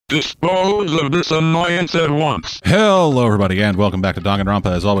Dispose of this annoyance at once. Hello, everybody, and welcome back to Danganronpa.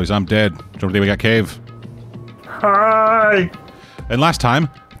 As always, I'm Dead. Today we got Cave. Hi! And last time,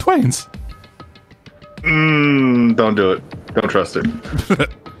 Twains. Don't do it. Don't trust it.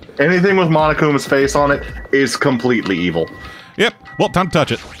 Anything with Monokuma's face on it is completely evil. Yep. Well, time to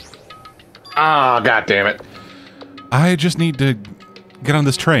touch it. Ah, god damn it. I just need to get on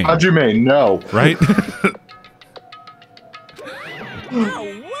this train. Hajime, no. Right?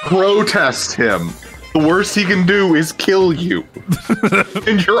 Protest him. The worst he can do is kill you.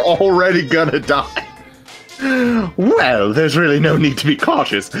 And you're already gonna die. Well, there's really no need to be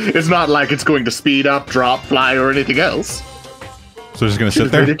cautious. It's not like it's going to speed up, drop, fly, or anything else. So just gonna sit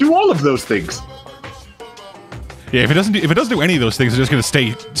there? They do all of those things. Yeah, if it doesn't do any of those things, it's just gonna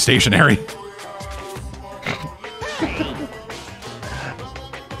stay stationary.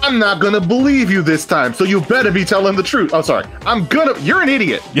 I'm not gonna believe you this time, so you better be telling the truth. Oh, sorry. You're an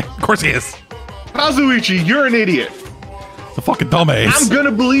idiot. Yeah, of course he is. Kazuichi, you're an idiot. The fucking dumbass. I'm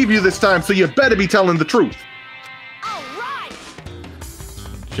gonna believe you this time, so you better be telling the truth. All right.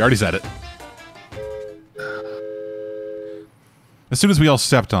 She already said it. As soon as we all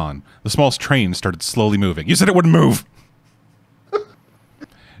stepped on, the small train started slowly moving. You said it wouldn't move!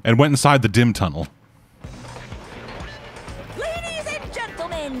 And went inside the dim tunnel. Ladies and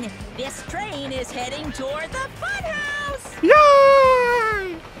gentlemen, this train is heading toward the funhouse.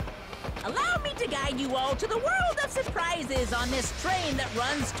 Yay! Allow me to guide you all to the world of surprises on this train that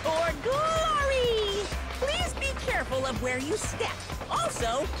runs toward glory. Please be careful of where you step.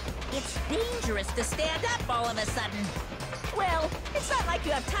 Also, it's dangerous to stand up all of a sudden. Well, it's not like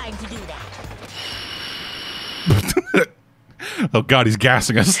you have time to do that. Oh god, he's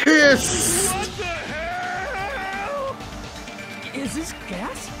gassing us. Yes! What the hell? Is this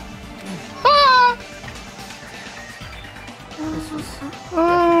gas?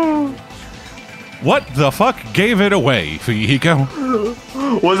 What the fuck gave it away,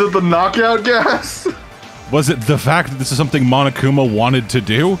 Fuyihiko? Was it the knockout gas? Was it the fact that this is something Monokuma wanted to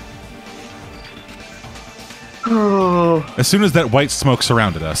do? As soon as that white smoke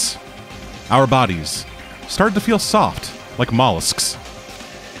surrounded us, our bodies started to feel soft, like mollusks.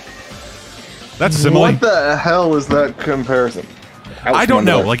 That's a simile. What the hell is that comparison? I don't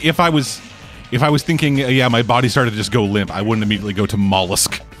know. Like, if I was thinking, yeah, my body started to just go limp, I wouldn't immediately go to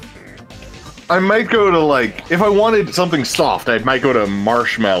mollusk. I might go to, like, if I wanted something soft, I might go to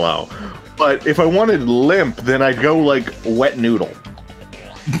marshmallow. But if I wanted limp, then I'd go, like, wet noodle.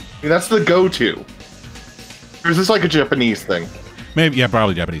 I mean, that's the go-to. Or is this like a Japanese thing? Maybe, yeah,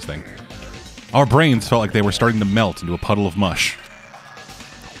 probably a Japanese thing. Our brains felt like they were starting to melt into a puddle of mush.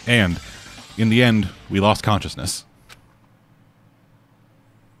 And, in the end, we lost consciousness.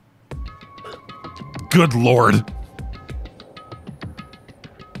 Good lord!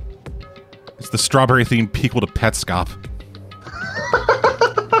 It's the strawberry-themed prequel to Petscop.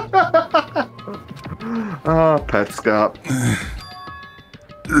 Ah, Petscop.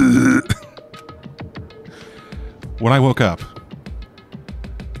 When I woke up,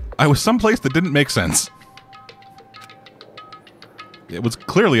 I was someplace that didn't make sense. It was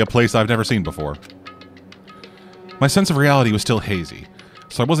clearly a place I've never seen before. My sense of reality was still hazy,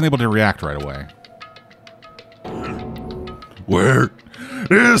 so I wasn't able to react right away. Where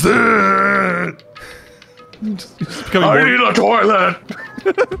is it? I need a toilet!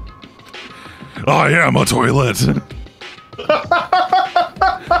 I am a toilet!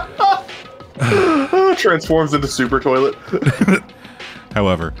 Transforms into super toilet.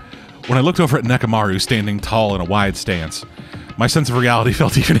 However, when I looked over at Nekomaru standing tall in a wide stance, my sense of reality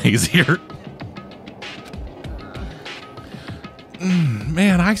felt even hazier.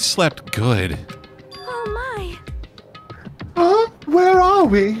 Man, I slept good. Oh my. Huh? Where are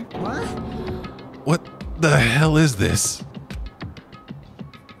we? What the hell is this?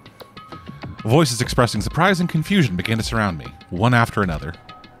 Voices expressing surprise and confusion began to surround me, one after another.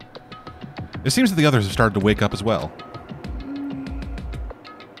 It seems that the others have started to wake up as well.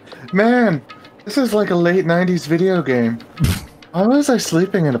 Man, this is like a late 90s video game. Why was I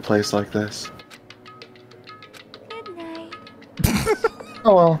sleeping in a place like this? Good night.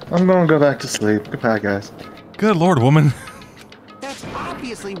 Oh well, I'm gonna go back to sleep. Goodbye, guys. Good lord, woman. That's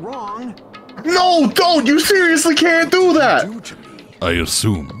obviously wrong. No, don't! You seriously can't do that! I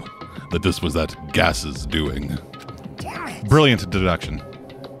assume that this was that gas's doing. Damn it. Brilliant deduction.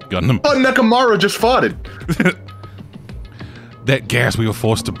 Gundam. Oh, Nekomaru just fought it. That gas we were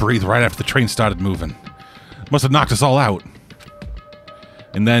forced to breathe right after the train started moving. Must have knocked us all out.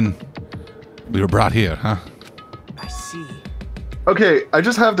 And then we were brought here, huh? I see. Okay, I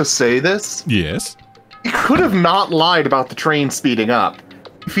just have to say this. Yes. He could have not lied about the train speeding up.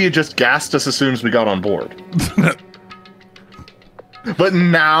 if he had just gassed us as soon as we got on board. But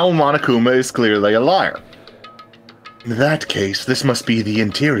now Monokuma is clearly a liar. In that case, this must be the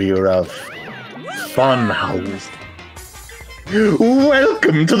interior of Funhouse.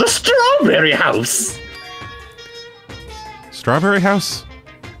 Welcome to the Strawberry House! Strawberry House?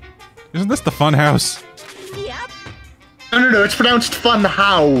 Isn't this the Fun House? Yep. No, it's pronounced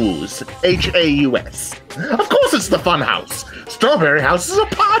Funhouse. H-A-U-S. Of course it's the Funhouse. Strawberry House is a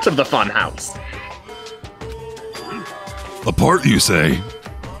part of the Funhouse. A part, you say?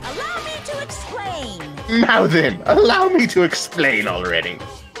 Allow me to explain. Now then, allow me to explain already.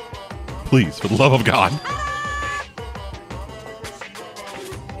 Please, for the love of God.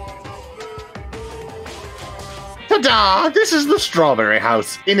 Ta-da! This is the Strawberry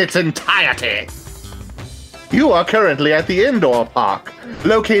House in its entirety. You are currently at the indoor park,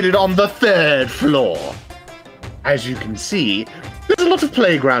 located on the 3rd floor. As you can see, there's a lot of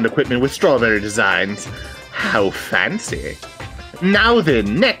playground equipment with strawberry designs. How fancy. Now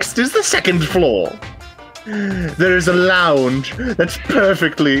then, next is the 2nd floor. There is a lounge that's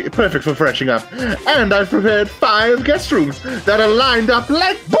perfect for freshening up, and I've prepared 5 guest rooms that are lined up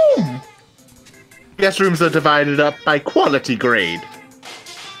like boom! Guest rooms are divided up by quality grade.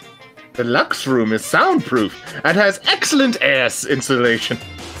 The Lux room is soundproof and has excellent air insulation.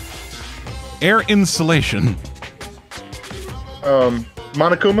 Air insulation?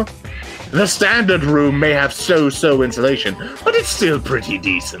 Monokuma? The standard room may have so-so insulation, but it's still pretty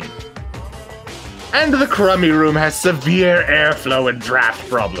decent. And the crummy room has severe airflow and draft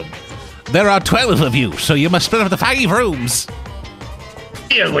problems. There are 12 of you, so you must split up the 5 rooms.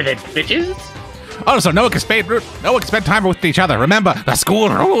 Deal with it, bitches! Also, no one can spend time with each other. Remember, the school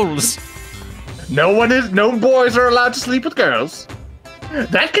rules. No boys are allowed to sleep with girls.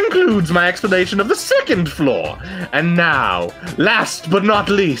 That concludes my explanation of the 2nd floor. And now, last but not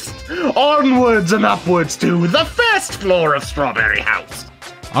least, onwards and upwards to the 1st floor of Strawberry House.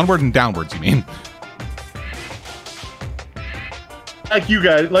 Onward and downwards, you mean? Like you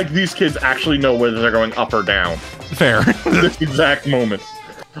guys, like these kids actually know whether they're going up or down. Fair. This exact moment.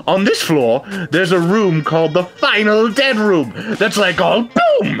 On this floor, there's a room called the Final Dead Room that's like all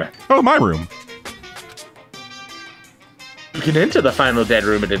boom! Oh, my room. You can enter the Final Dead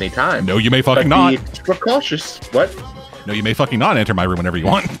Room at any time. No, you may But fucking not. be extra cautious. What? No, you may fucking not enter my room whenever you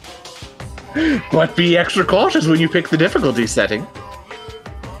want. But be extra cautious when you pick the difficulty setting.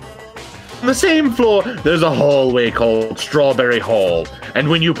 On the same floor, there's a hallway called Strawberry Hall, and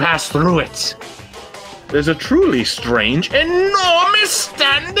when you pass through it, there's a truly strange, enormous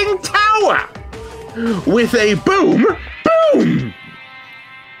standing tower with a boom, boom!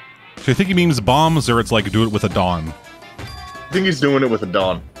 So you think he means bombs, or it's like do it with a dawn? I think he's doing it with a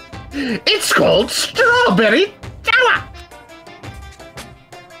dawn. It's called Strawberry Tower!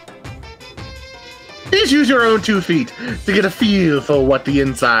 Please use your own 2 feet to get a feel for what the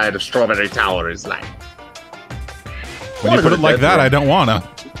inside of Strawberry Tower is like. When you put it like that, I don't wanna.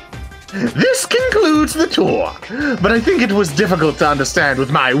 This concludes the tour, but I think it was difficult to understand with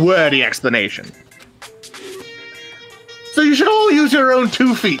my wordy explanation. So you should all use your own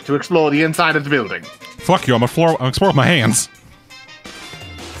 2 feet to explore the inside of the building. Fuck you, I'm explore with my hands.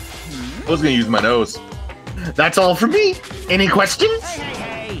 I was gonna use my nose. That's all from me. Any questions?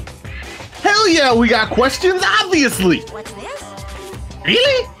 Hey. Hell yeah, we got questions, obviously. What's this?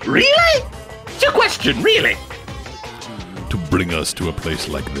 Really? Really? It's your question, really? To bring us to a place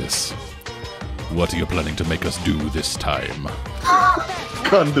like this, what are you planning to make us do this time?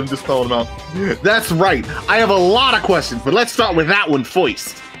 Condom just called him out. That's right. I have a lot of questions, but let's start with that one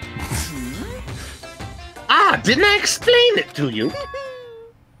first. Didn't I explain it to you?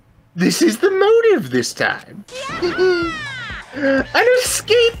 This is the motive this time. An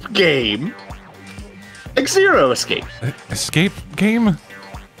escape game. Like Zero Escape. Escape game?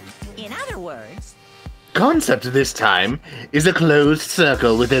 In other words, Concept this time is a closed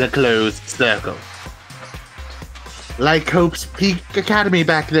circle within a closed circle. Like Hope's Peak Academy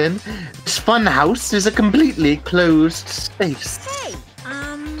back then, this fun house is a completely closed space. hey,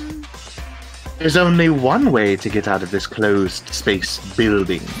 There's only one way to get out of this closed space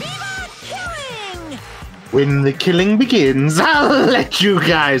building. killing! When the killing begins, I'll let you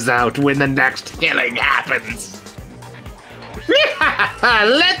guys out when the next killing happens.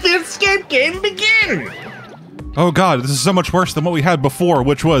 Let the escape game begin! Oh god, this is so much worse than what we had before,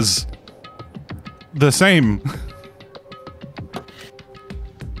 which was the same.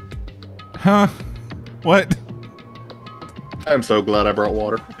 Huh? What? I'm so glad I brought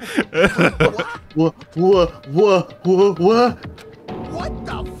water. What? What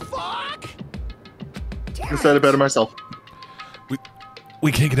the fuck? I said it better myself.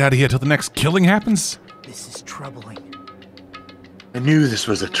 We can't get out of here till the next killing happens? This is troubling. I knew this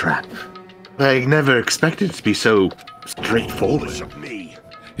was a trap. I never expected it to be so straightforward.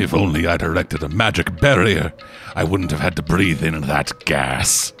 If only I'd erected a magic barrier, I wouldn't have had to breathe in that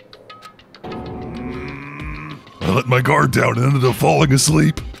gas. I let my guard down and ended up falling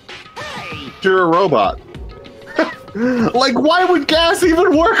asleep. You're a robot. Like, why would gas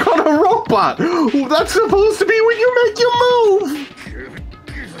even work on a robot? That's supposed to be when you make your move.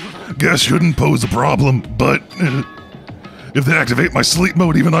 Gas shouldn't pose a problem, but if they activate my sleep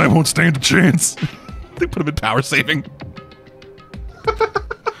mode, even I won't stand a chance. They put him in power saving.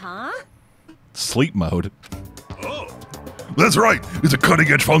 Huh? Sleep mode. That's right. It's a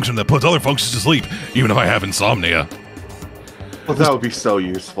cutting-edge function that puts other functions to sleep, even if I have insomnia. Well, that would be so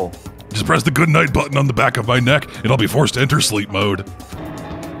useful. Just press the good night button on the back of my neck, and I'll be forced to enter sleep mode.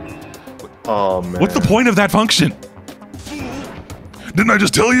 Oh, man. What's the point of that function? Didn't I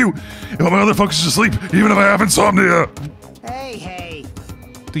just tell you? If my other functions to sleep, even if I have insomnia. Hey.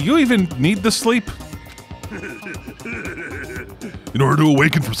 Do you even need the sleep? In order to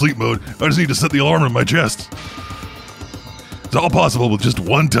awaken from sleep mode, I just need to set the alarm in my chest. It's all possible with just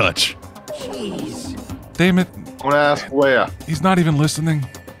one touch. Jeez. Damn it. I'm gonna ask where. He's not even listening.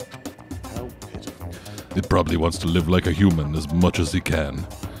 It probably wants to live like a human as much as he can.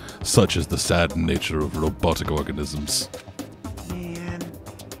 Such is the sad nature of robotic organisms. Man.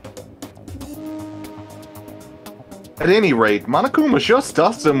 At any rate, Monokuma sure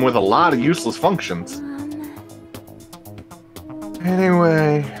stuffs him with a lot of useless functions.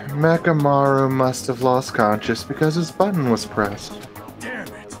 Anyway, Mechamaru must have lost conscious because his button was pressed. Damn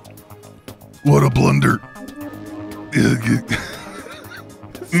it. What a blunder.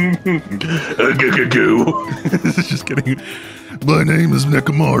 Just kidding. My name is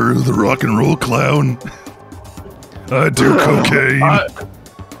Nekamaru, the rock and roll clown. I do cocaine.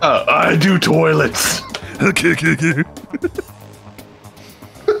 I do toilets.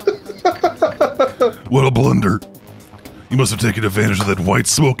 What a blunder. You must have taken advantage of that white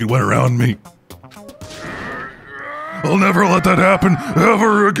smoke and went around me. I'll never let that happen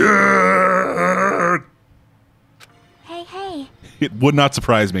ever again. Hey. It would not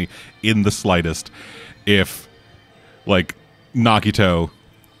surprise me in the slightest if, like, Nagito,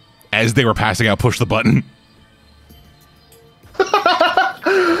 as they were passing out, pushed the button.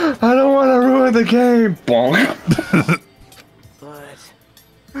 I don't want to ruin the game. Bonk. But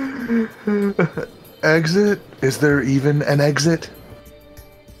Exit? Is there even an exit?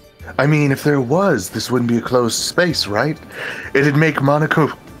 I mean, if there was, this wouldn't be a closed space, right? It'd make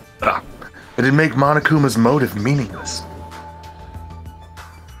Monokuma's motive meaningless.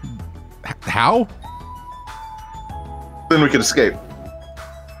 How? Then we could escape.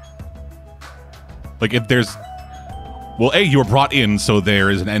 Like, if there's... Well, A, you were brought in, so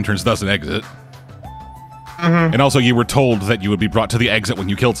there is an entrance, thus an exit. Mm-hmm. And also, you were told that you would be brought to the exit when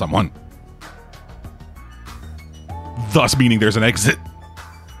you killed someone. Thus meaning there's an exit.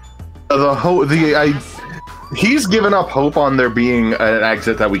 He's given up hope on there being an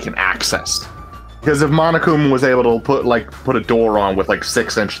exit that we can access. Because if Monokuma was able to put a door on with like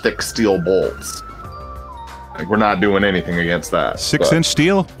 6-inch thick steel bolts, like, we're not doing anything against that. 6-inch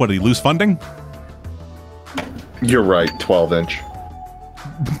steel? What, did he lose funding? You're right, 12-inch.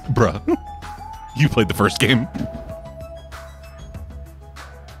 Bruh. You played the first game.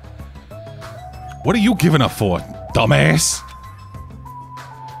 What are you giving up for, dumbass?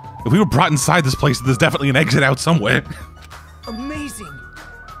 If we were brought inside this place, there's definitely an exit out somewhere. amazing.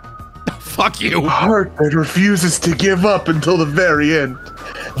 Fuck you. Heart that refuses to give up until the very end.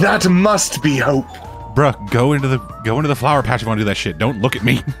 That must be hope. Bruh, go into the flower patch if you want to do that shit. Don't look at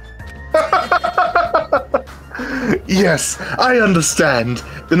me. Yes, I understand.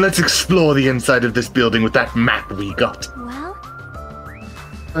 Then let's explore the inside of this building with that map we got. Well,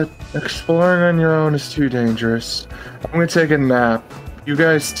 But exploring on your own is too dangerous. I'm gonna take a nap. You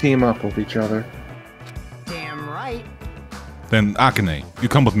guys team up with each other. Damn right. Then Akane, you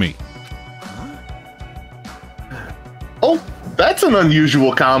come with me. Oh, that's an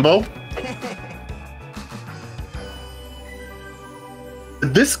unusual combo.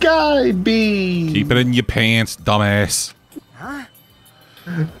 This guy be... Keep it in your pants, dumbass. Huh?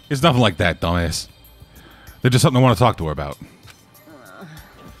 It's nothing like that, dumbass. There's just something I want to talk to her about.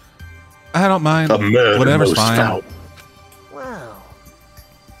 I don't mind. A murder Whatever's most fine. foul. Wow.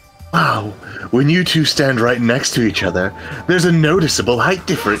 Wow, when you two stand right next to each other, there's a noticeable height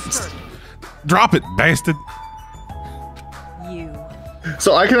difference. Drop it, bastard. you.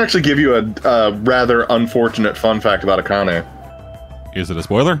 So I can actually give you a rather unfortunate fun fact about Akane. Is it a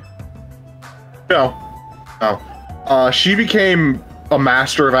spoiler? No. She became a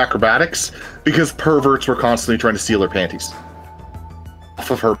master of acrobatics because perverts were constantly trying to steal her panties off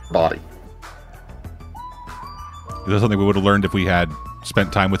of her body. Is that something we would have learned if we had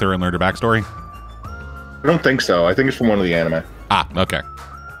spent time with her and learned her backstory? I don't think so. I think it's from one of the anime. Ah, okay.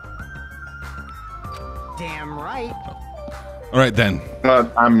 Damn right. All right, then.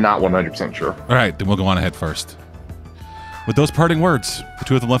 I'm not 100% sure. All right, then we'll go on ahead first. With those parting words, the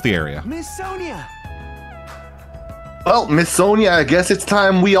two of them left the area. Miss Sonia. Well, Miss Sonia, I guess it's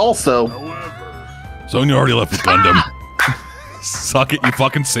time we also. Sonya already left with Gundam. Suck it, you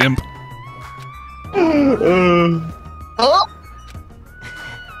fucking simp.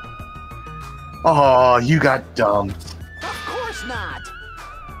 Oh, you got dumped. Of course not.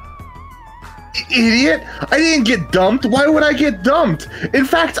 Idiot! I didn't get dumped. Why would I get dumped? In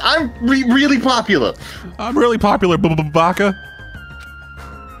fact, I'm really popular. I'm really popular, Baka.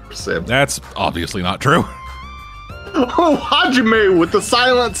 Sim. That's obviously not true. Oh, Hajime with the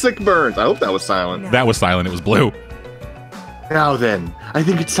silent sick burns. I hope that was silent. That was silent, it was blue. Now then, I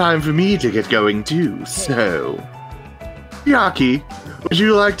think it's time for me to get going too, so... Yaki, would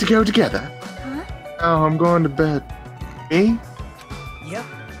you like to go together? Huh? Oh, I'm going to bed. Me? Yep.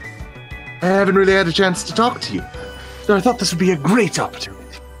 I haven't really had a chance to talk to you, so I thought this would be a great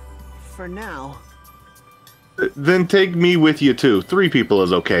opportunity. For now. Then take me with you too. 3 people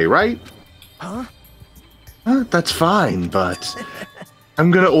is okay, right? Huh? That's fine, but... I'm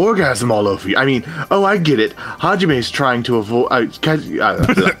gonna orgasm all over you. I mean, oh, I get it. Hajime's trying to avoid...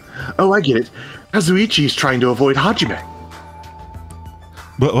 oh, I get it. Kazuichi's trying to avoid Hajime.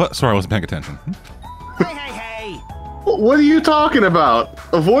 What? Sorry, I wasn't paying attention. Hey. What are you talking about?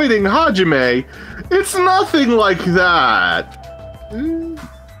 Avoiding Hajime? It's nothing like that.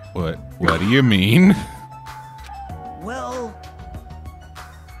 What do you mean? Well,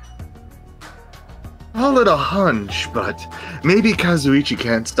 Call it a hunch, but maybe Kazuichi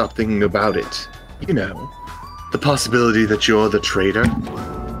can't stop thinking about it. You know, the possibility that you're the traitor.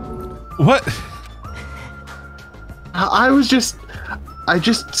 What? I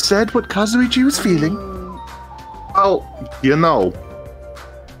just said what Kazuichi was feeling. Well, you know.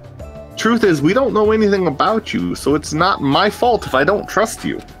 Truth is, we don't know anything about you, so it's not my fault if I don't trust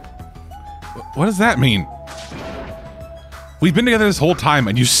you. What does that mean? We've been together this whole time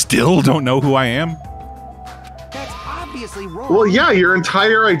and you still don't know who I am? that's obviously wrong. Well, yeah, your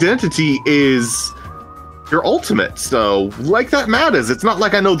entire identity is your ultimate, so like that matters. It's not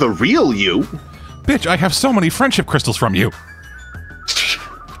like I know the real you. Bitch, I have so many friendship crystals from you.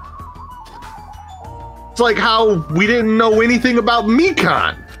 It's like how we didn't know anything about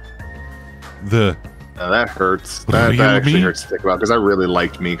Mikan. The... Oh, that hurts. What do That you actually mean? hurts to think about because I really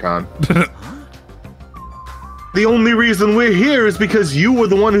liked Mikan. The only reason we're here is because you were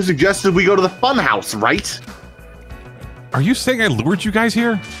the one who suggested we go to the funhouse, right? Are you saying I lured you guys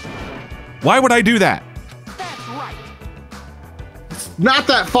here? Why would I do that? That's right. Not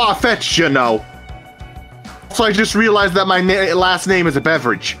that far-fetched, you know. So I just realized that my last name is a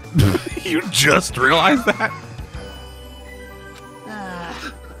beverage. You just realized that?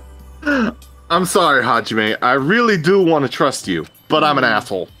 I'm sorry, Hajime. I really do want to trust you, but I'm an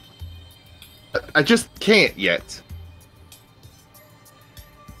asshole. I just can't yet.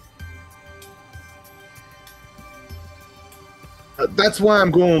 That's why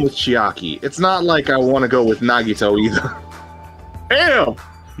I'm going with Chiaki. It's not like I want to go with Nagito either. Damn!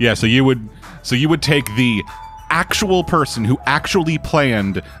 Yeah, so you would take the actual person who actually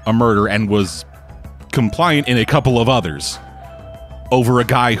planned a murder and was compliant in a couple of others over a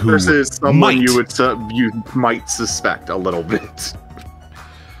guy who Versus someone might. you might suspect a little bit.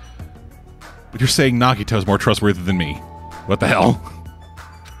 You're saying Nagito's more trustworthy than me. What the hell?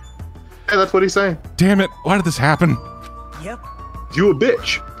 Yeah, that's what he's saying. Damn it, why did this happen? Yep. You a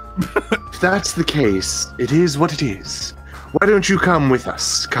bitch. If that's the case, it is what it is. Why don't you come with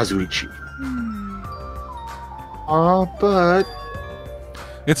us, Kazuichi? But...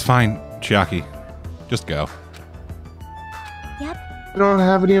 It's fine, Chiaki. Just go. Yep. I don't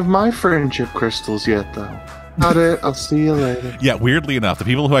have any of my friendship crystals yet, though. Got it. I'll see you later. Yeah, weirdly enough, the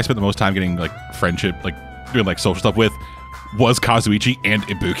people who I spent the most time getting, like, friendship, like, doing, like, social stuff with was Kazuichi and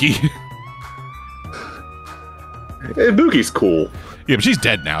Ibuki. Ibuki's cool. Yeah, but she's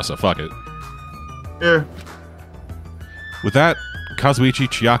dead now, so fuck it. Yeah. With that, Kazuichi,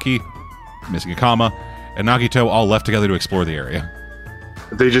 Chiaki, missing a comma, and Nagito all left together to explore the area.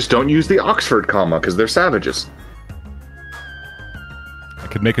 They just don't use the Oxford comma, because they're savages. I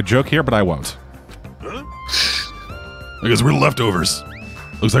could make a joke here, but I won't. Because we're leftovers.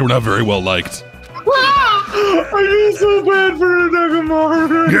 Looks like we're not very well liked. I feel so bad for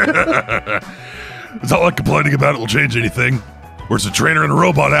Nagamara. It's not like complaining about it will change anything. Where's the trainer and a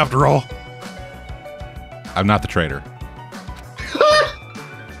robot after all? I'm not the traitor.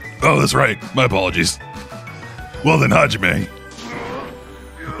 Oh, that's right. My apologies. Well then, Hajime.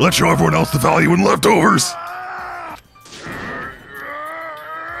 Let's show everyone else the value in leftovers.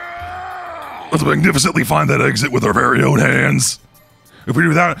 Let's magnificently find that exit with our very own hands. If we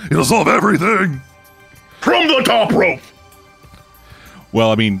do that, it'll solve everything. From the top rope.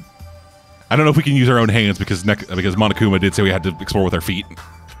 Well, I mean, I don't know if we can use our own hands because Monokuma did say we had to explore with our feet.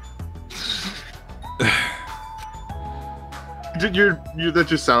 That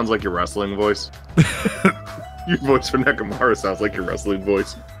just sounds like your wrestling voice. Your voice for Nekomara sounds like your wrestling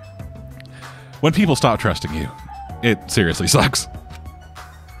voice. When people stop trusting you, it seriously sucks.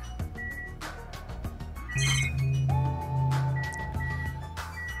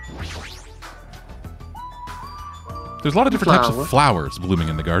 There's a lot of different types of flowers blooming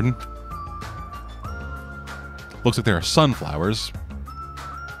in the garden. Looks like there are sunflowers,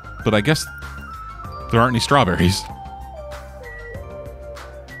 but I guess there aren't any strawberries.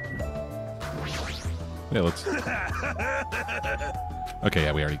 Yeah, let's... Okay,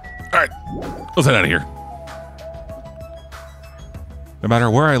 yeah, we already... Alright, let's head out of here. No matter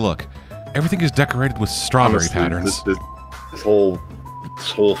where I look, everything is decorated with strawberry patterns. This whole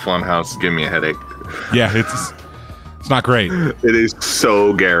fun house is giving me a headache. Yeah, it's not great. It is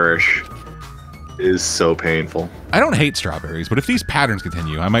so garish. It is so painful. I don't hate strawberries, but if these patterns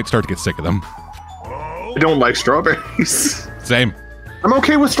continue, I might start to get sick of them. I don't like strawberries. Same. I'm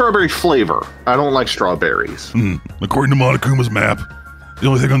okay with strawberry flavor. I don't like strawberries. According to Monokuma's map, the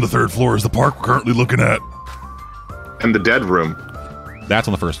only thing on the 3rd floor is the park we're currently looking at. And the dead room. That's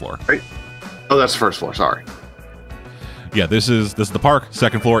on the 1st floor. Right? Oh, that's the 1st floor. Sorry. Yeah, this is the park.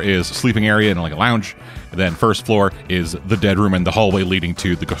 2nd floor is sleeping area and like a lounge. And then 1st floor is the dead room and the hallway leading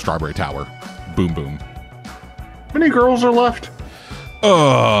to the Strawberry Tower. Boom, boom. How many girls are left?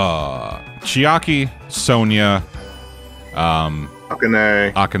 Chiaki, Sonia,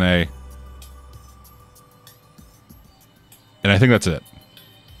 Akane. And I think that's it.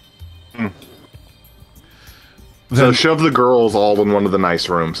 So shove the girls all in one of the nice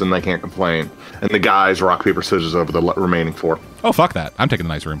rooms and they can't complain. And the guys rock, paper, scissors over the remaining 4. Oh, fuck that. I'm taking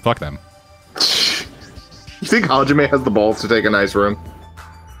the nice room. Fuck them. You think Hajime has the balls to take a nice room?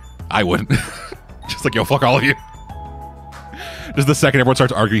 I wouldn't. Just like, yo, fuck all of you. Just the second everyone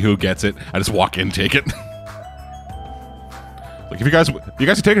starts arguing who gets it, I just walk in, take it. Like, if you guys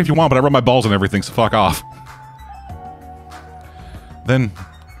can take it if you want, but I rub my balls and everything, so fuck off. Then,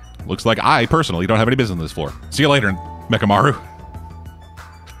 looks like I, personally, don't have any business on this floor. See you later, Mekamaru.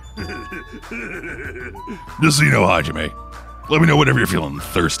 Just so you know, Hajime, let me know whenever you're feeling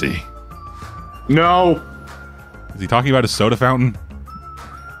thirsty. No. Is he talking about his soda fountain?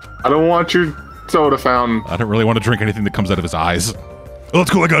 I don't want your soda fountain. I don't really want to drink anything that comes out of his eyes. Oh, that's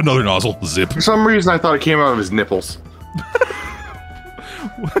cool. I got another nozzle. Zip. For some reason, I thought it came out of his nipples.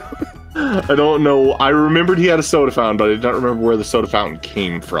 I don't know. I remembered he had a soda fountain, but I did not remember where the soda fountain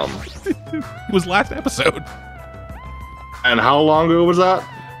came from. It was last episode. And how long ago was that?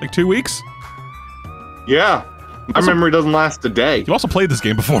 Like 2 weeks? Yeah. My memory doesn't last a day. You also played this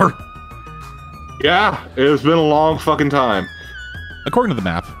game before. Yeah, it's been a long fucking time. According to the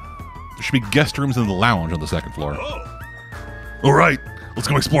map, there should be guest rooms in the lounge on the 2nd floor. All right, let's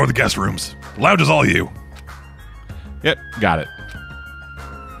go explore the guest rooms. The lounge is all you. Yep, got it.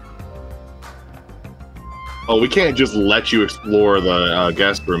 Oh, we can't just let you explore the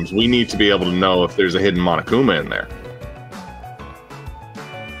guest rooms. We need to be able to know if there's a hidden Monokuma in there.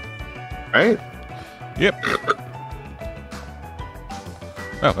 Right? Yep.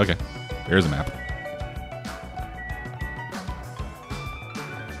 Oh, okay. There's a map.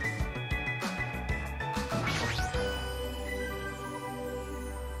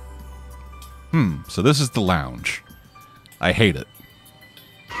 So this is the lounge. I hate it.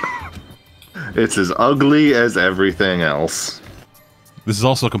 It's as ugly as everything else. This is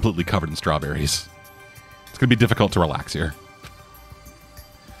also completely covered in strawberries. It's going to be difficult to relax here.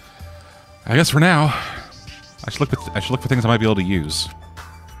 I guess for now, I should look for things I might be able to use.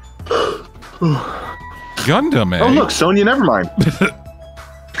 Gundam, eh? Oh, look, Sonya, never mind.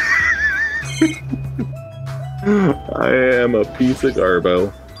 I am a piece of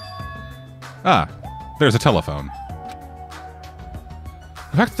garbo. Ah, there's a telephone.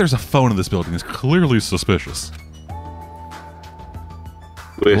 The fact that there's a phone in this building is clearly suspicious.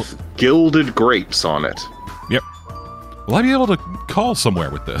 With gilded grapes on it. Yep. Will I be able to call somewhere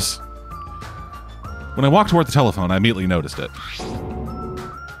with this? When I walked toward the telephone, I immediately noticed it.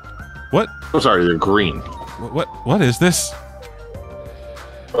 What? I'm sorry, they're green. What is this?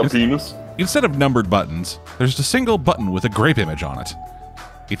 A penis? Instead of numbered buttons, there's a single button with a grape image on it.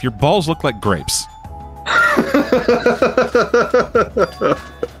 If your balls look like grapes.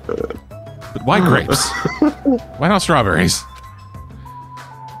 But why grapes? Why not strawberries?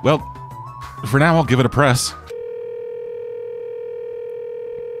 Well, for now, I'll give it a press.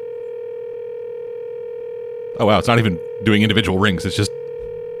 Oh, wow, it's not even doing individual rings. It's just...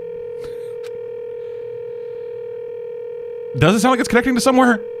 Does it sound like it's connecting to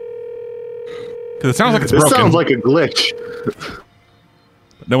somewhere? Because it sounds like it's broken. It sounds like a glitch.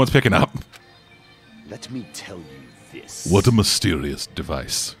 No one's picking up. Let me tell you this. What a mysterious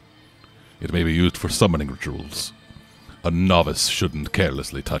device. It may be used for summoning rituals. A novice shouldn't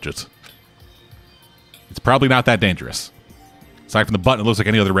carelessly touch it. It's probably not that dangerous. Aside from the button, it looks like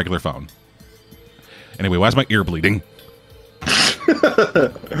any other regular phone. Anyway, why is my ear bleeding?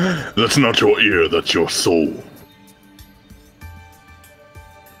 That's not your ear, that's your soul.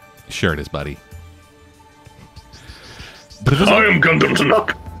 Sure it is, buddy. I am Gundam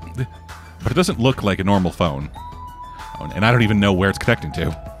Tanuk. But it doesn't look like a normal phone. Oh, and I don't even know where it's connecting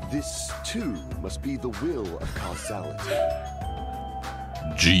to. This, too, must be the will of causality.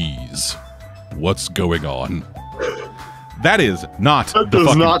 Jeez. What's going on? That is not That the does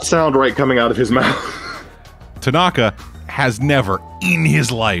fucking... not sound right coming out of his mouth. Tanaka has never in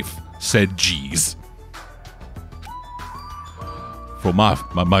his life said jeez. For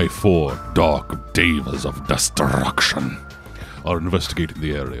my 4 dark devas of destruction are investigating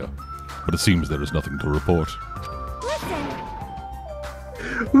the area, but it seems there is nothing to report.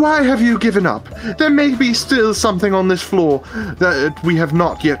 Why have you given up? There may be still something on this floor that we have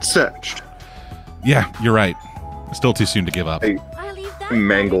not yet searched. Yeah, you're right. Still too soon to give up. I I leave that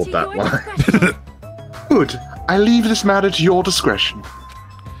mangled to that your line. discretion. Good. I leave this matter to your discretion.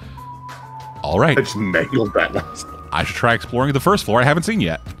 All right. I just mangled that line. I should try exploring the first floor I haven't seen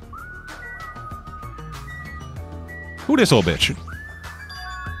yet. Who this old bitch?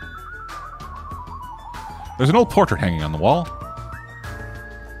 There's an old portrait hanging on the wall.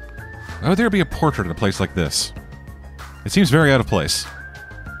 Why would there be a portrait in a place like this? It seems very out of place.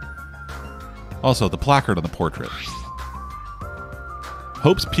 Also, the placard on the portrait.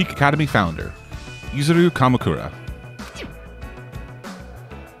 Hope's Peak Academy founder, Yuzuru Kamakura.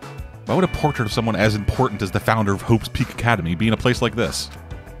 Why would a portrait of someone as important as the founder of Hope's Peak Academy be in a place like this?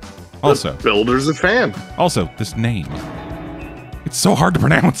 Also, The builder's a fan. also, this name. It's so hard to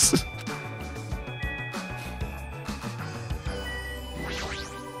pronounce.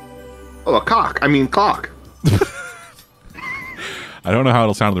 Oh, a cock. I mean cock. I don't know how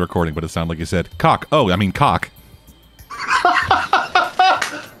it'll sound in the recording, but it sounded like you said cock. Oh, I mean cock.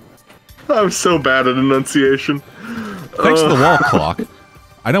 I'm so bad at enunciation. Thanks to the wall clock,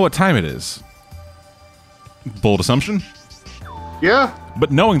 I know what time it is. Bold assumption, Yeah.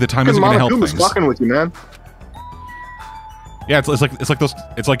 but knowing the time isn't going to help Monokuma's things. fucking with you, man. Yeah,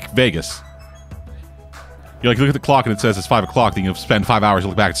 it's like Vegas. You look at the clock and it says it's 5 o'clock. Then you spend 5 hours. You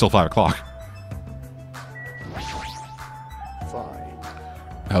look back, it's still 5 o'clock. Fine.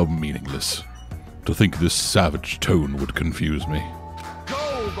 How meaningless. To think this savage tone would confuse me.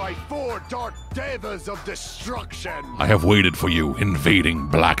 Go, my 4 dark devas of destruction! I have waited for you, invading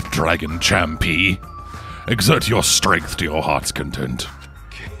Black Dragon Champy. Exert your strength to your heart's content.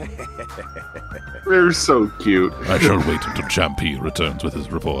 They're so cute. I shall wait until Champy returns with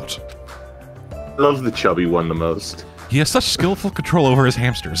his report. Love the chubby one the most. He has such skillful control over his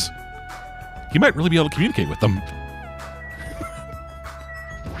hamsters. He might really be able to communicate with them.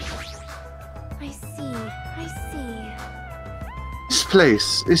 I see. This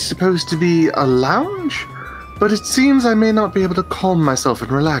place is supposed to be a lounge, but it seems I may not be able to calm myself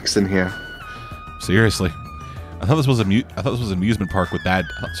and relax in here. Seriously, I thought this was an amusement park with bad.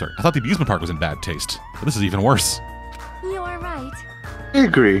 Sorry, I thought the amusement park was in bad taste. But this is even worse. You are right. I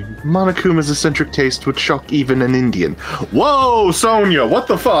agree. Monokuma's eccentric taste would shock even an Indian. Whoa, Sonya, what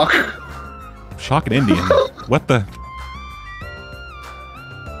the fuck? Shock an Indian. What the?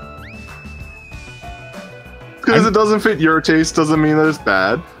 Because it doesn't fit your taste doesn't mean that it's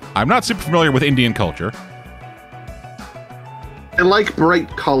bad. I'm not super familiar with Indian culture. They like bright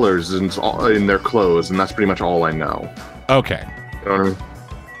colors in their clothes, and that's pretty much all I know. Okay. You know what I mean?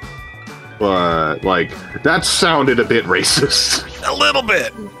 But, like, that sounded a bit racist. A little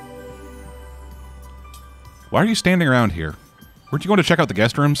bit. Why are you standing around here? Weren't you going to check out the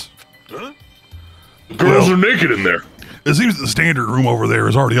guest rooms? Girls are naked in there. It seems the standard room over there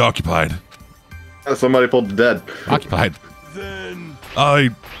is already occupied. Somebody pulled the dead. Occupied. Then I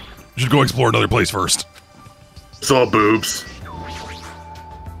should go explore another place first. Saw boobs.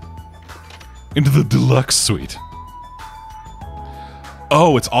 Into the deluxe suite.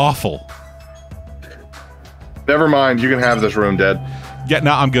 Oh, it's awful. Never mind, you can have this room, Dead. Yeah,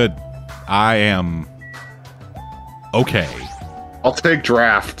 no, I'm good. I am okay. I'll take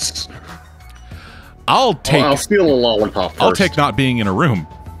drafts. I'll steal a lollipop first. I'll take not being in a room.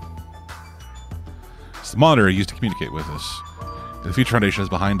 It's the monitor used to communicate with us. The Future Foundation is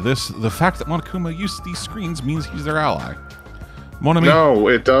behind this. The fact that Monokuma used these screens means he's their ally. Monami, no,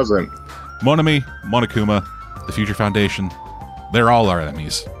 it doesn't. Monami, Monokuma, the Future Foundation, they're all our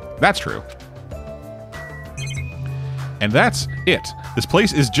enemies. That's true. And that's it. This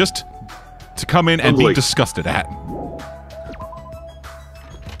place is just to come in and be disgusted at.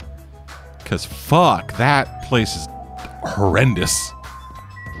 Because fuck, that place is horrendous.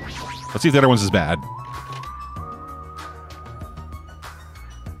 Let's see if the other one's as bad.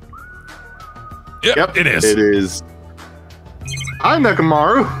 Yep, it is. It is. Hi,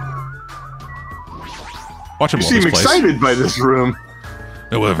 Nakamaru. Watch him You blow seem this place. excited by this room.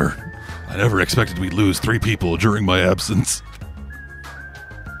 However, I never expected we'd lose 3 people during my absence.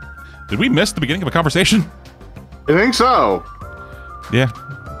 Did we miss the beginning of a conversation? I think so. Yeah.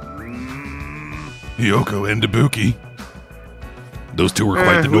 Hiyoko and Ibuki. Those two were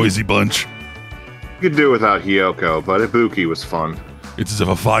quite the noisy bunch. You could do without Hiyoko, but Ibuki was fun. It's as if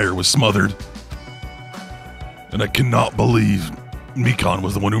a fire was smothered. And I cannot believe Mikan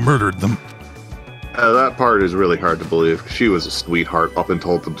was the one who murdered them. That part is really hard to believe. She was a sweetheart up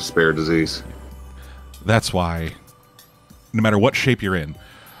until the despair disease. That's why, no matter what shape you're in,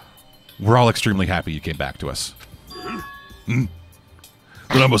 we're all extremely happy you came back to us.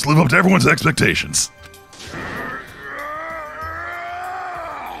 But I must live up to everyone's expectations.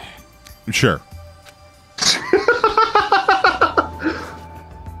 Sure.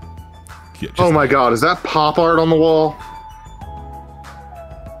 Yeah, Oh my god, is that pop art on the wall?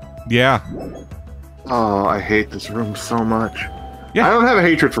 Yeah. Oh, I hate this room so much. Yeah. I don't have a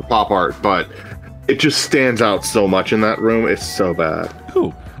hatred for pop art, but it just stands out so much in that room. It's so bad.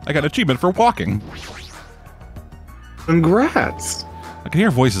 Ooh, I got an achievement for walking. Congrats. I can hear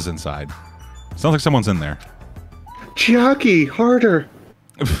voices inside. Sounds like someone's in there. Chiaki, harder.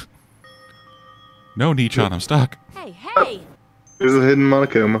 No, Nichan, I'm stuck. Hey, hey! There's a hidden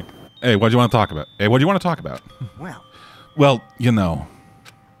Monokuma. Hey, what do you want to talk about? Hey, what do you want to talk about? Well, Well, you know.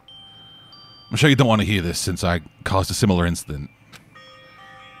 I'm sure you don't want to hear this since I caused a similar incident.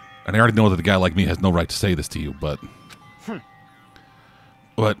 And I already know that a guy like me has no right to say this to you, but...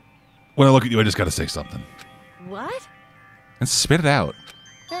 But when I look at you, I just gotta say something. What? And spit it out.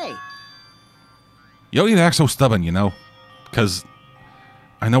 hey, You don't need to act so stubborn, you know? Because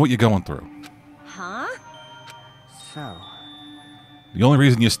I know what you're going through. Huh? so, The only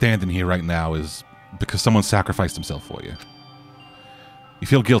reason you're standing here right now is because someone sacrificed himself for you. You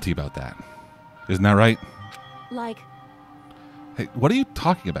feel guilty about that. Isn't that right? Like, Hey, what are you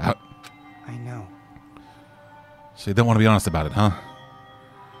talking about? I know. So you don't want to be honest about it, huh?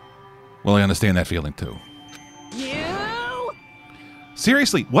 Well, I understand that feeling too. you?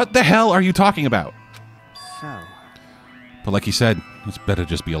 Seriously, what the hell are you talking about? So, But like you said, it's better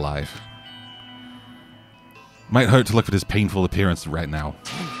just be alive. Might hurt to look at his painful appearance right now.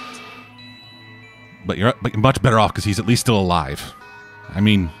 But you're much better off because he's at least still alive. I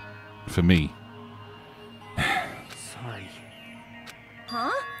mean, for me. sorry. Huh?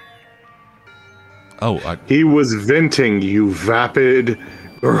 Oh, He was venting, you vapid.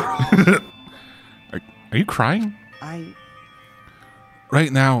 are you crying?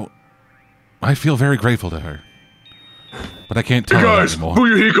 Right now, I feel very grateful to her. But I can't tell her that anymore.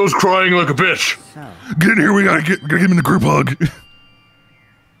 Fuyuhiko's crying like a bitch. So, Get in here, we gotta give him the group hug.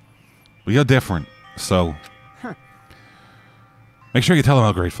 Well, you're different, so... Make sure you tell him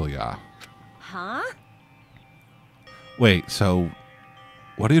how grateful you are. Huh? Wait, so...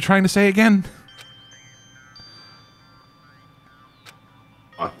 What are you trying to say again?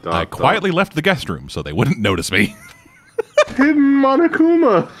 I quietly left the guest room so they wouldn't notice me. Hidden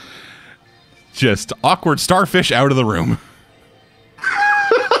Monokuma. Just awkward starfish out of the room.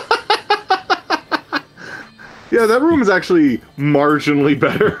 Yeah, that room is actually marginally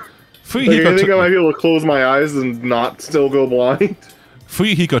better. Like, I think I might be able to close my eyes and not still go blind.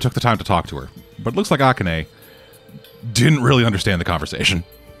 Fuyuhiko took the time to talk to her, but it looks like Akane didn't really understand the conversation.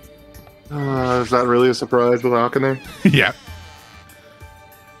 Is that really a surprise with Akane? Yeah.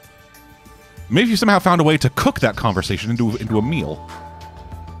 Maybe you somehow found a way to cook that conversation into a meal.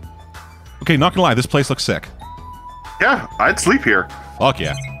 Okay, not gonna lie, this place looks sick. Yeah, I'd sleep here. Fuck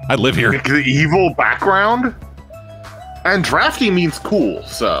yeah. I'd live here. Like, the evil background? And drafty means cool,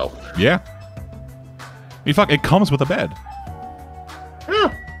 so... Yeah. I mean, fuck, it comes with a bed.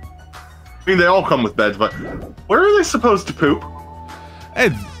 Yeah. I mean, they all come with beds, but where are they supposed to poop?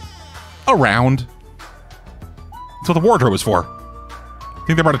 And around. That's what the wardrobe is for.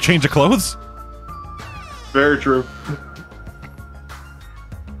 Think they're about to change of clothes? Very true.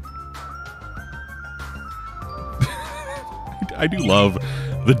 I do love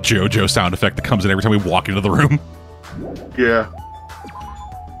the JoJo sound effect that comes in every time we walk into the room. Yeah.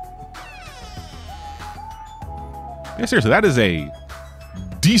 Yeah, seriously, that is a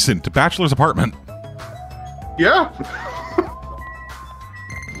decent bachelor's apartment. Yeah.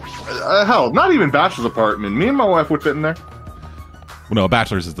 Hell, not even bachelor's apartment. Me and my wife would fit in there. Well, no, a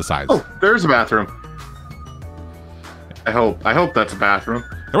bachelor's is the size. Oh, there's a bathroom. I hope that's a bathroom.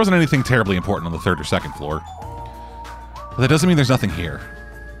 There wasn't anything terribly important on the 3rd or 2nd floor. But that doesn't mean there's nothing here.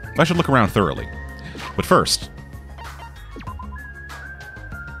 I should look around thoroughly. But first...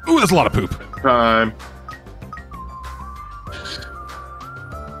 Ooh, that's a lot of poop. Time.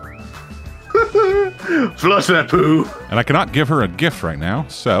 Flush that poo. And I cannot give her a gift right now,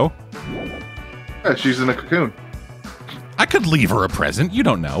 so... Yeah, she's in a cocoon. I could leave her a present, you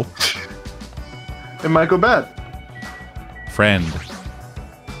don't know. It might go bad. Friend.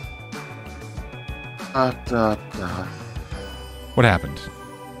 What happened?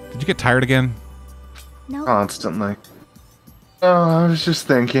 Did you get tired again? No. Constantly. Oh, I was just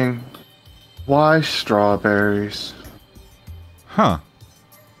thinking. Why strawberries? Huh.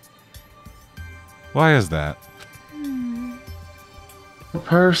 Why is that?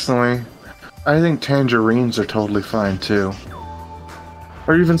 Personally, I think tangerines are totally fine too.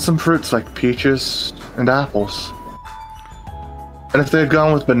 Or even some fruits like peaches and apples. And if they'd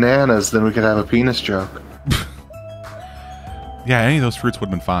gone with bananas, then we could have a penis joke. Yeah, any of those fruits would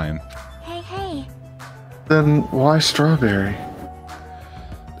have been fine. Hey, hey. Then why strawberry?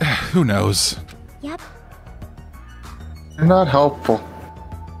 Who knows? Yep. You're not helpful.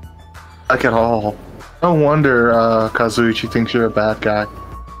 Like at all. No wonder Kazuichi thinks you're a bad guy.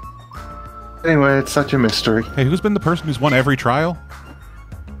 Anyway, it's such a mystery. Hey, who's been the person who's won every trial?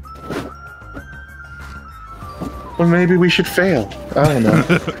 Well, maybe we should fail. I don't know.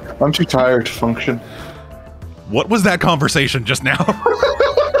 I'm too tired to function. What was that conversation just now?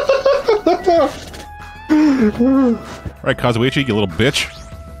 Right, Kazuichi, you little bitch.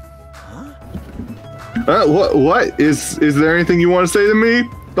 What? Is there anything you want to say to me?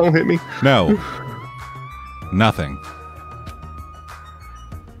 Don't hit me. No. Nothing.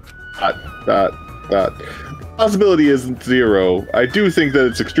 Possibility isn't 0. I do think that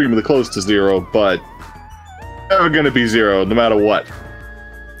it's extremely close to 0, but never gonna be 0, no matter what.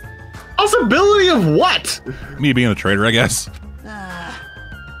 Possibility of what? Me being a traitor, I guess.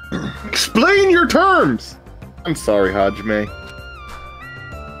 Explain your terms! I'm sorry, Hajime.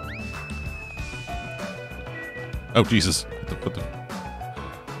 Oh, Jesus. What the...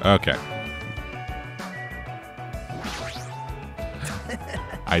 Okay.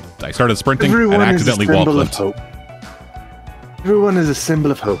 I started sprinting and accidentally wall clipped. Everyone is a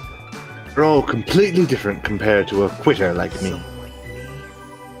symbol of hope. They're all completely different compared to a quitter like me.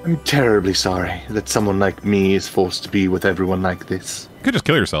 I'm terribly sorry that someone like me is forced to be with everyone like this. You could just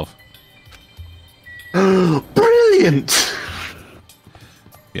kill yourself. Brilliant!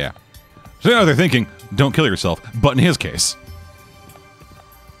 Yeah. So now they're thinking, don't kill yourself. But in his case,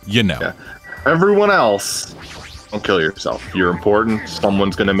 you know. Yeah. Everyone else, don't kill yourself. You're important.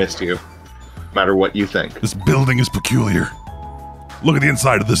 Someone's gonna miss you. No matter what you think. This building is peculiar. Look at the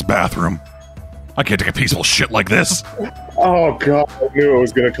inside of this bathroom. I can't take a peaceful shit like this. Oh god, I knew I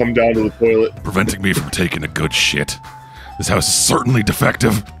was gonna come down to the toilet. Preventing me from taking a good shit. This house is certainly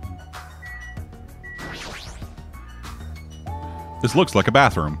defective. This looks like a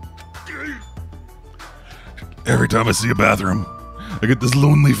bathroom. Every time I see a bathroom, I get this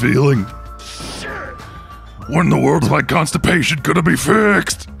lonely feeling. When in the world's my constipation gonna be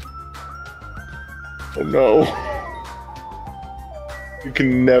fixed? Oh no. You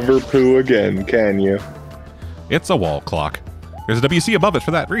can never poo again, can you? It's a wall clock. There's a WC above it for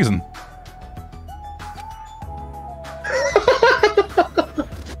that reason.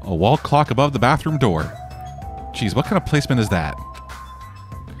 A wall clock above the bathroom door. Jeez, what kind of placement is that?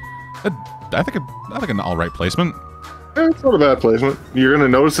 I think an all right placement. It's not a bad placement. You're gonna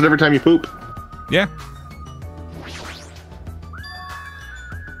notice it every time you poop. Yeah.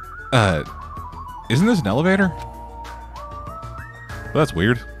 Isn't this an elevator? Well, that's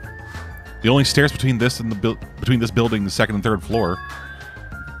weird. The only stairs between this and between this building's 2nd and 3rd floor.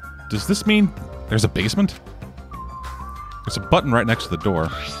 Does this mean there's a basement? There's a button right next to the door.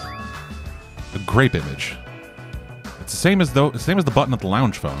 A grape image. It's the same as the button at the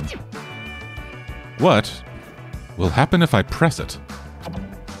lounge phone. What will happen if I press it?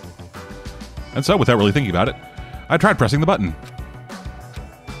 And so, without really thinking about it, I tried pressing the button.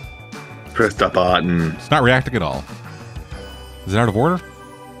 Press the button. It's not reacting at all. Is it out of order?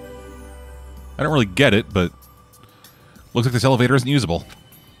 I don't really get it, but looks like this elevator isn't usable.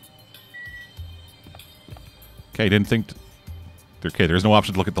 Okay, didn't think... Okay, there's no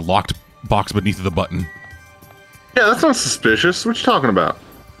option to look at the locked box beneath the button. Yeah, that's not suspicious. What you talking about?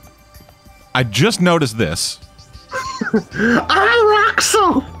 I just noticed this.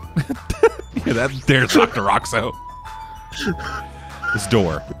 Roxo! Yeah, there's Dr. Roxo. This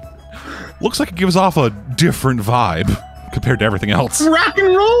door. Looks like it gives off a different vibe compared to everything else. Rock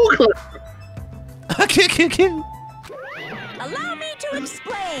and roll! Allow me to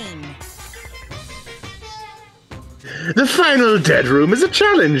explain. The final dead room is a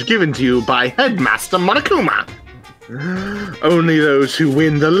challenge given to you by Headmaster Monokuma. Only those who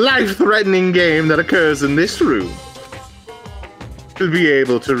win the life-threatening game that occurs in this room will be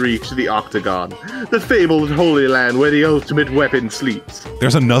able to reach the Octagon, the fabled Holy Land where the ultimate weapon sleeps.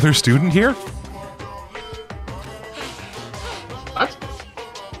 There's another student here? What?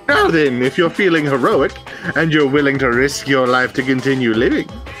 Now then, if you're feeling heroic, and you're willing to risk your life to continue living,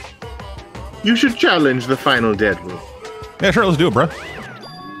 you should challenge the final dead room. Yeah, sure, let's do it, bro.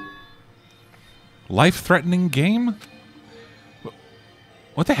 Life-threatening game?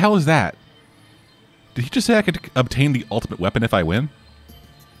 What the hell is that? Did he just say I could obtain the ultimate weapon if I win?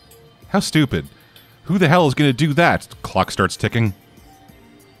 How stupid. Who the hell is going to do that? Clock starts ticking.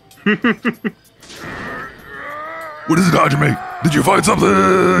 What is it, Hajime? Did you find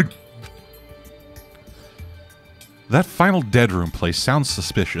something? That final dead room place sounds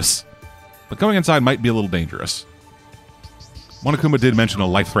suspicious, but going inside might be a little dangerous. Monokuma did mention a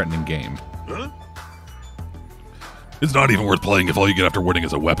life-threatening game. Huh? It's not even worth playing if all you get after winning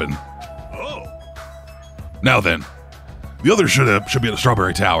is a weapon. Oh. Now then, the others should be at the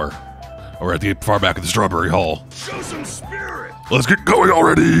Strawberry Tower, or at the far back of the Strawberry Hall. Show some spirit! Let's get going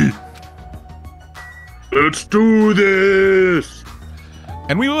already! Let's do this!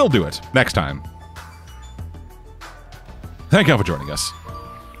 And we will do it next time. Thank you all for joining us.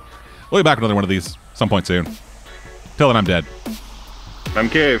 We'll be back with another one of these some point soon. Till then, I'm dead. I'm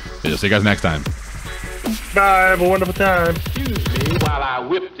Cave. Yeah, see you guys next time. Bye, have a wonderful time. Excuse me while I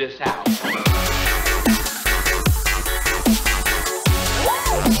whip this out.